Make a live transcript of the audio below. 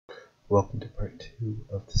Welcome to part 2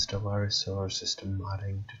 of the Stellaris solar system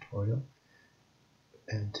modding tutorial,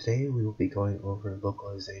 and today we will be going over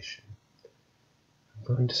localization. I'm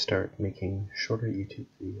going to start making shorter YouTube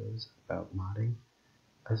videos about modding,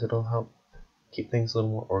 as it'll help keep things a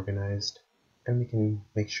little more organized, and we can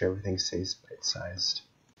make sure everything stays bite-sized.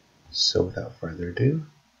 So without further ado,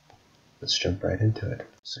 let's jump right into it.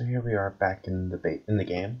 So here we are back in the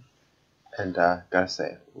game, and gotta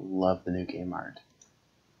say, love the new game art.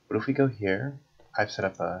 But if we go here, I've set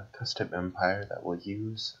up a custom empire that will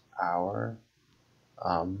use our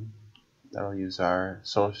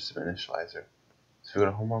solar system initializer. So if we go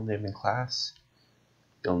to home world name and class,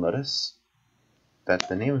 you'll notice that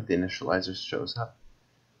the name of the initializer shows up,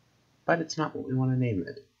 but it's not what we want to name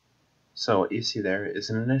it. So what you see there is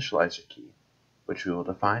an initializer key, which we will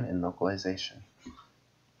define in localization.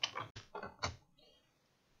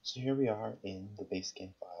 So here we are in the base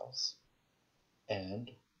game files,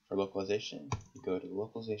 and for localization, you go to the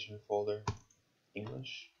localization folder,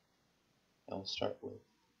 English, and we'll start with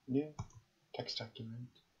new text document,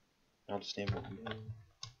 and I'll just name it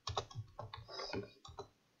new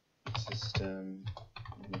system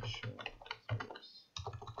initializers.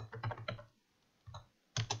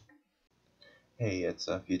 Hey, it's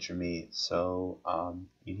future me. So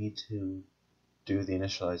you need to do the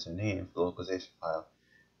initializer name for the localization file,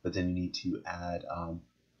 but then you need to add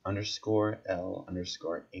 _L_English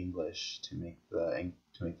to make the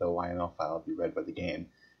YML file be read by the game.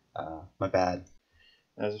 My bad.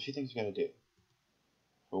 Now, there's a few things we gotta do.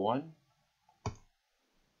 For one,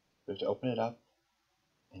 we have to open it up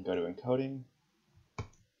and go to encoding,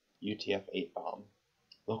 UTF-8 bomb.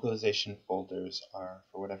 Localization folders are,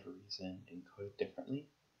 for whatever reason, encoded differently.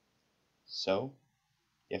 So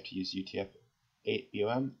you have to use UTF-8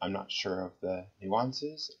 BOM. I'm not sure of the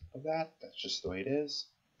nuances of that. That's just the way it is.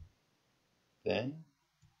 Then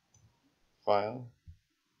file,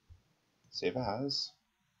 save as,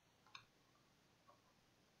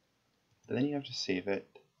 and then you have to save it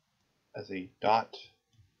as a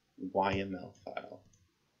 .yml file.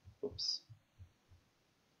 Oops.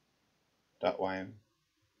 .yml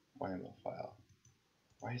file.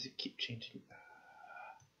 Why does it keep changing?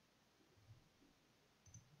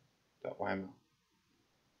 .yml.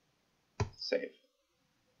 Save.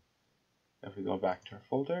 Now if we go back to our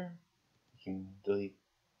folder, we can delete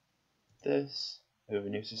this. We have a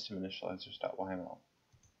new system initializers.yml,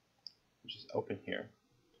 which is open here.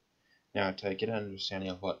 Now, to get an understanding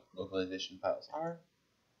of what localization files are,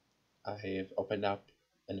 I've opened up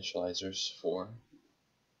initializers for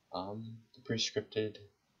the pre-scripted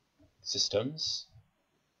systems,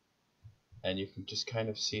 and you can just kind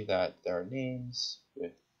of see that there are names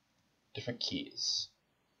with different keys.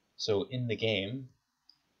 So in the game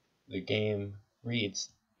reads,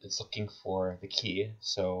 it's looking for the key,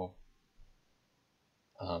 so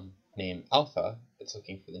name alpha, it's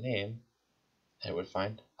looking for the name, and it would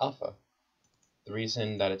find alpha. The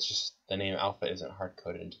reason that it's just the name alpha isn't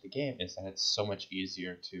hard-coded into the game is that it's so much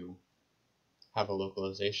easier to have a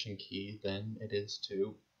localization key than it is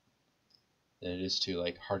to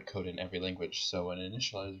like hard-code in every language. So an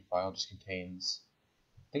initializer file just contains,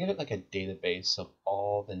 think of it like a database of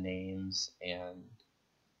all the names and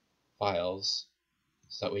files,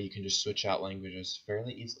 so that way you can just switch out languages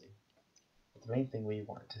fairly easily. But the main thing we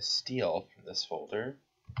want to steal from this folder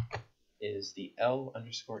is the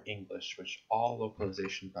L_English, which all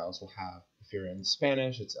localization files will have. If you're in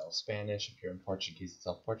Spanish, it's L Spanish. If you're in Portuguese, it's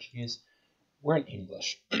L Portuguese. We're in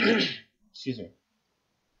English. Excuse me.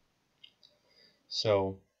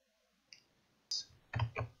 So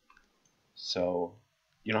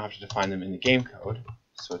you don't have to define them in the game code.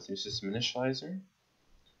 So it's new system initializer,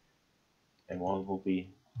 and one will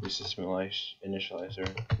be new system initializer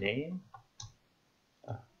name,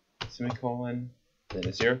 semicolon, then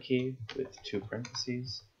a 0 key with 2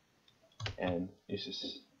 parentheses, and new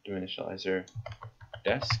system initializer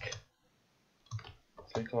desk,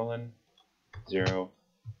 semicolon, 0,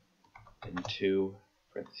 and 2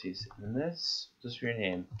 parentheses. And this is for your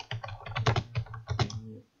name.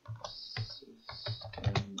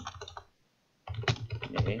 System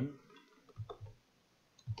name.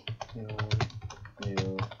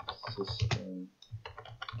 New system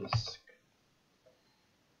disk.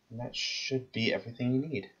 And that should be everything you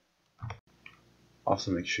need.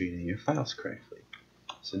 Also, make sure you name your files correctly.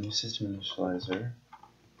 So new system initializer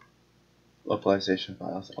localization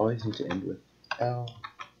files always need to end with L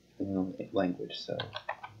in the language, so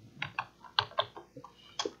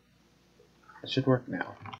it should work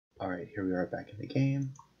now. Alright, here we are back in the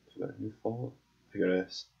game. If we go to new folder, if we go to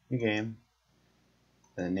new game,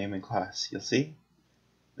 and then name and class, you'll see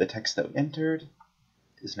the text that we entered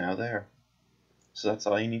is now there. So that's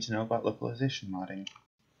all you need to know about localization modding.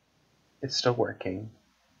 It's still working.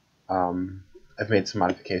 I've made some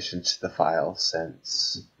modifications to the file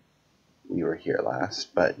since we were here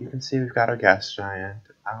last, but you can see we've got our gas giant,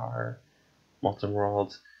 our molten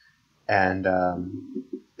world, and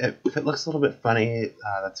if it looks a little bit funny,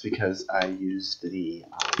 that's because I used the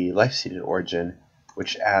life-seeded origin,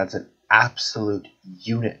 which adds an absolute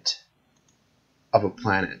unit of a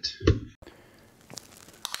planet.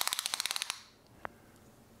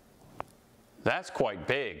 That's quite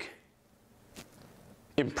big.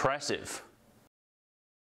 Impressive.